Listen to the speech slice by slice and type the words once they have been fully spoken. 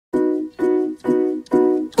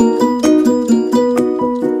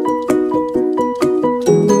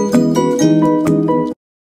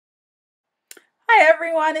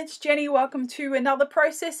it's Jenny. Welcome to another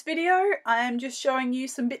process video. I am just showing you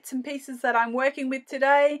some bits and pieces that I'm working with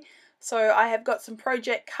today. So I have got some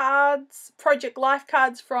project life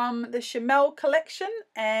cards from the Shimelle collection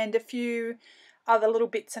and a few other little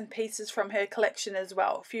bits and pieces from her collection as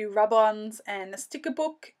well. A few rub-ons and a sticker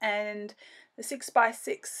book and the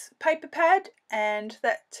 6x6 paper pad and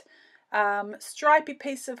that stripy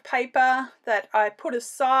piece of paper that I put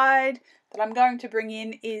aside that I'm going to bring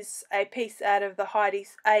in is a piece out of the Heidi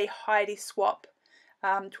Swap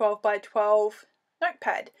 12x12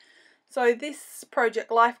 notepad. So this Project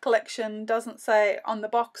Life collection doesn't say on the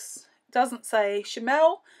box, doesn't say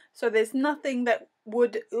Shimelle, so there's nothing that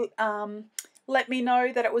would let me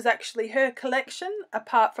know that it was actually her collection,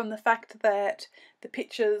 apart from the fact that the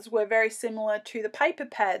pictures were very similar to the paper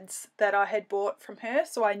pads that I had bought from her,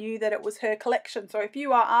 so I knew that it was her collection. So if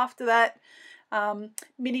you are after that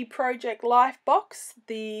mini Project Life box,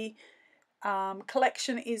 the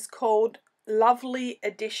collection is called Lovely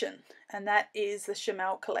Edition, and that is the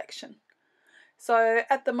Shimelle collection. So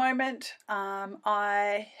at the moment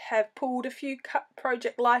I have pulled a few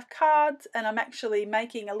Project Life cards, and I'm actually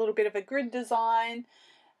making a little bit of a grid design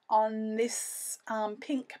on this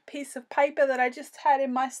pink piece of paper that I just had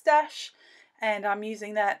in my stash, and I'm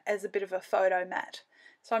using that as a bit of a photo mat.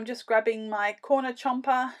 So I'm just grabbing my corner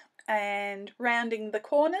chomper and rounding the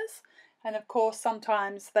corners, and of course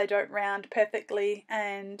sometimes they don't round perfectly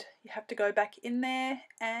and you have to go back in there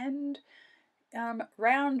and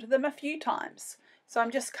round them a few times. So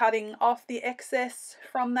I'm just cutting off the excess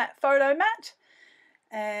from that photo mat,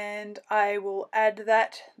 and I will add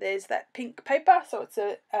that. There's that pink paper, so it's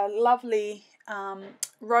a lovely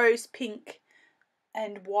rose pink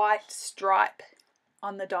and white stripe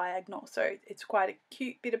on the diagonal, so it's quite a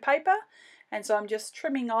cute bit of paper. And so I'm just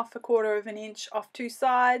trimming off 1/4 of an inch off two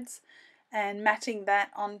sides and matting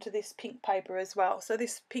that onto this pink paper as well. So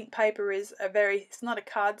this pink paper is it's not a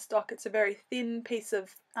cardstock, it's a very thin piece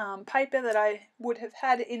of paper that I would have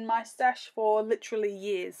had in my stash for literally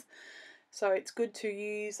years. So it's good to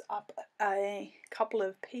use up a couple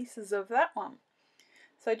of pieces of that one.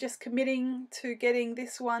 So just committing to getting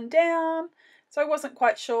this one down. So I wasn't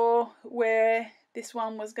quite sure where this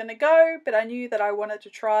one was going to go, but I knew that I wanted to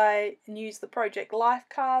try and use the Project Life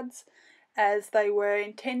cards as they were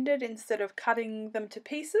intended instead of cutting them to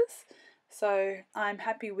pieces. So I'm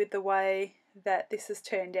happy with the way that this has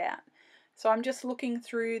turned out. So I'm just looking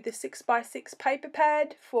through the 6x6 paper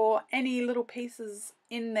pad for any little pieces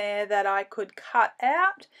in there that I could cut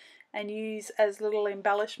out and use as little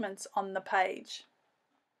embellishments on the page.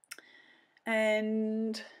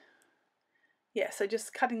 And yeah, so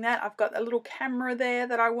just cutting that. I've got a little camera there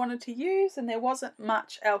that I wanted to use, and there wasn't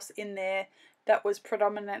much else in there that was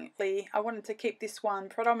predominantly, I wanted to keep this one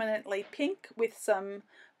predominantly pink with some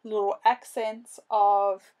little accents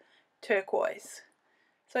of turquoise.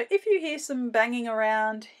 So if you hear some banging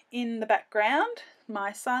around in the background,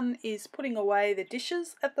 my son is putting away the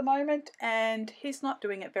dishes at the moment, and he's not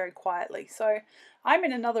doing it very quietly. So I'm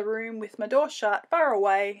in another room with my door shut, far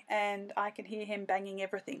away, and I can hear him banging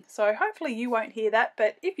everything. So hopefully you won't hear that,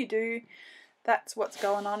 but if you do, that's what's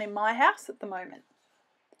going on in my house at the moment.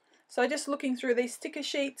 So just looking through these sticker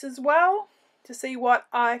sheets as well to see what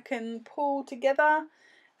I can pull together,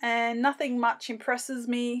 and nothing much impresses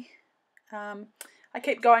me. I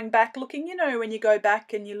keep going back looking, you know, when you go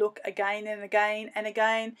back and you look again and again and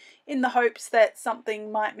again in the hopes that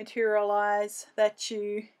something might materialize that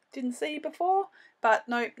you didn't see before, but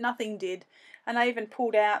nope, nothing did. And I even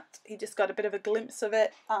pulled out, you just got a bit of a glimpse of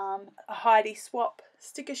it, a Heidi Swap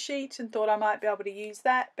sticker sheet, and thought I might be able to use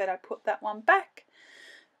that, but I put that one back.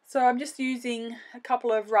 So I'm just using a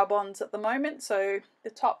couple of rub-ons at the moment. So the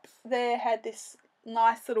top there had this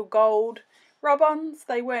nice little gold rub-ons.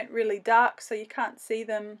 They weren't really dark, so you can't see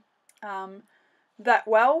them that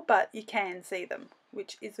well, but you can see them,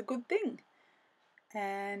 which is a good thing.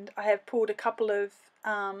 And I have pulled a couple of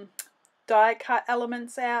die cut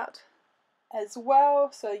elements out as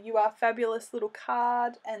well. So You Are Fabulous little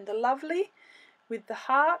card and the Lovely with the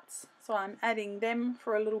hearts. So I'm adding them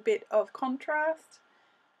for a little bit of contrast.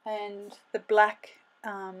 And the black,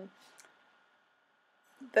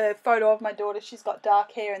 the photo of my daughter, she's got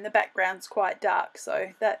dark hair and the background's quite dark,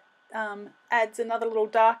 so that adds another little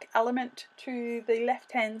dark element to the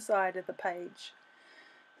left hand side of the page.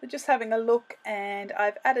 So just having a look, and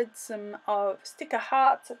I've added some sticker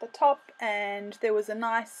hearts at the top, and there was a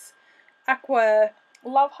nice aqua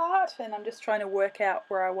love heart, and I'm just trying to work out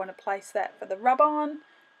where I want to place that for the rub-on,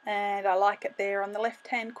 and I like it there on the left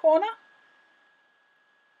hand corner.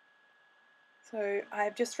 So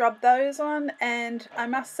I've just rubbed those on, and I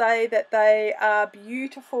must say that they are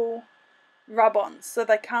beautiful rub-ons, so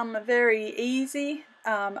they come very easy.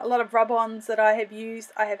 A lot of rub-ons that I have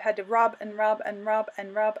used, I have had to rub and rub and rub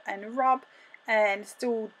and rub and rub, and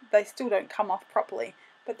they still don't come off properly.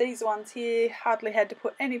 But these ones here, hardly had to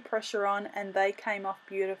put any pressure on and they came off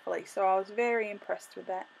beautifully, so I was very impressed with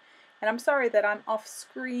that. And I'm sorry that I'm off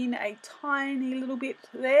screen a tiny little bit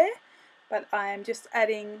there, but I am just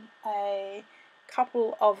adding a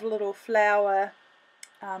couple of little flower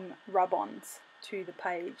rub-ons to the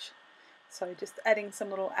page. So just adding some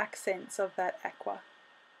little accents of that aqua.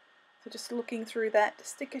 So just looking through that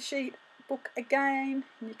sticker sheet book again,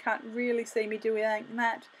 and you can't really see me doing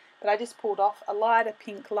that, but I just pulled off a lighter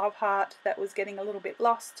pink love heart that was getting a little bit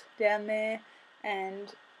lost down there,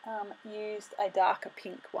 and used a darker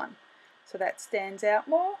pink one. So that stands out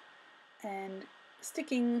more, and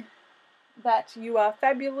sticking that "You Are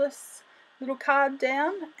Fabulous" little card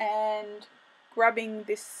down and grabbing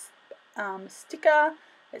this sticker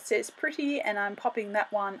that says "Pretty," and I'm popping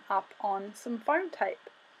that one up on some foam tape.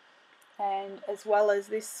 And as well as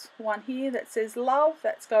this one here that says "Love,"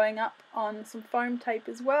 that's going up on some foam tape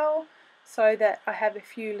as well, so that I have a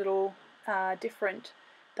few little different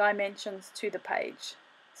dimensions to the page.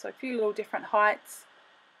 So a few little different heights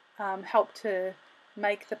help to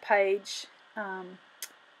make the page,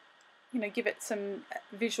 you know, give it some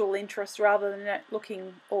visual interest rather than it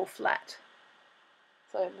looking all flat.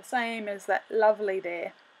 So the same as that lovely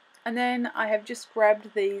there. And then I have just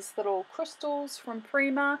grabbed these little crystals from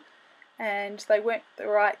Prima, and they weren't the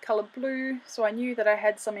right colour blue, so I knew that I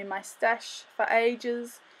had some in my stash for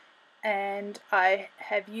ages, and I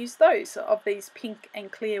have used those of these pink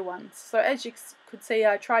and clear ones. So as you could see,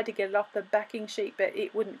 I tried to get it off the backing sheet, but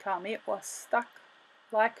it wouldn't come. It was stuck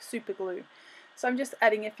like super glue. So I'm just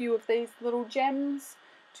adding a few of these little gems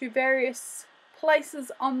to various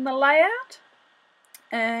places on the layout,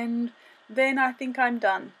 and then I think I'm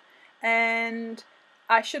done. And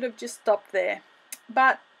I should have just stopped there,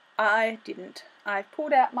 but I didn't. I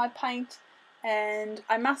pulled out my paint, and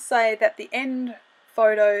I must say that the end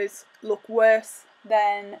photos look worse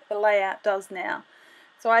than the layout does now.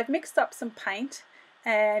 So I've mixed up some paint,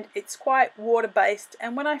 and it's quite water-based,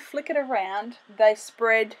 and when I flick it around they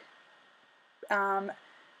spread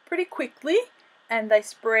pretty quickly, and they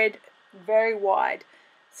spread very wide.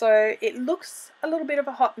 So it looks a little bit of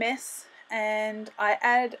a hot mess, and I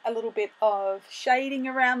add a little bit of shading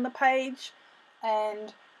around the page,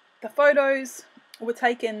 and the photos were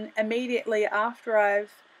taken immediately after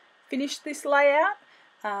I've finished this layout.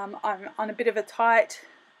 I'm on a bit of a tight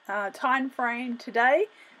time frame today,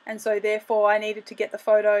 and so therefore I needed to get the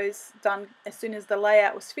photos done as soon as the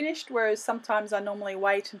layout was finished, whereas sometimes I normally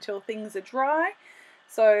wait until things are dry.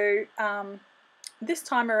 So this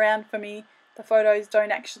time around for me, the photos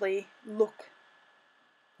don't actually look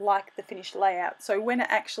like the finished layout. So when it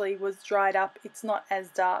actually was dried up, it's not as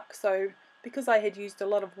dark. So because I had used a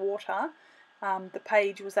lot of water, the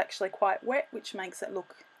page was actually quite wet, which makes it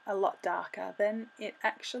look a lot darker than it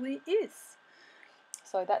actually is.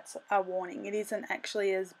 So that's a warning. It isn't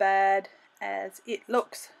actually as bad as it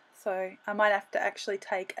looks. So I might have to actually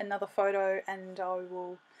take another photo, and I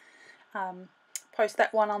will post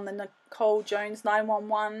that one on the Nicole Jones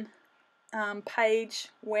 911 page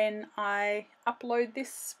when I upload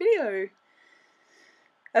this video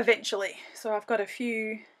eventually. So I've got a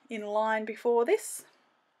few in line before this.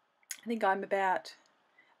 I think I'm about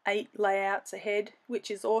 8 layouts ahead,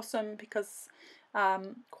 which is awesome, because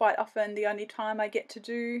quite often the only time I get to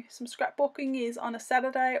do some scrapbooking is on a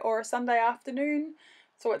Saturday or a Sunday afternoon.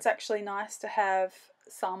 So it's actually nice to have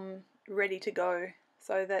some ready to go,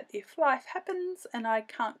 so that if life happens and I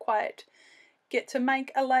can't quite get to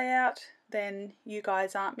make a layout, then you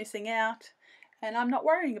guys aren't missing out, and I'm not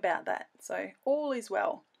worrying about that. So all is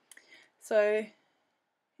well. So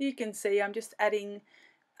you can see I'm just adding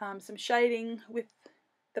some shading with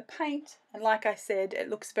the paint, and like I said, it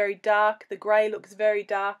looks very dark. The grey looks very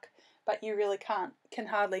dark, but you really can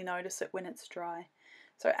hardly notice it when it's dry.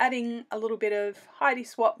 So adding a little bit of Heidi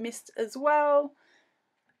Swap mist as well,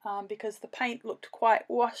 because the paint looked quite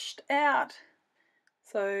washed out.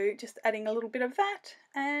 So just adding a little bit of that,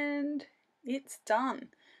 and it's done.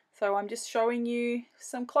 So I'm just showing you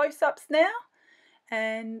some close-ups now,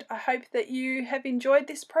 and I hope that you have enjoyed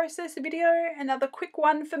this process video. Another quick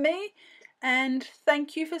one for me, and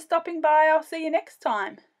thank you for stopping by. I'll see you next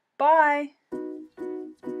time. Bye.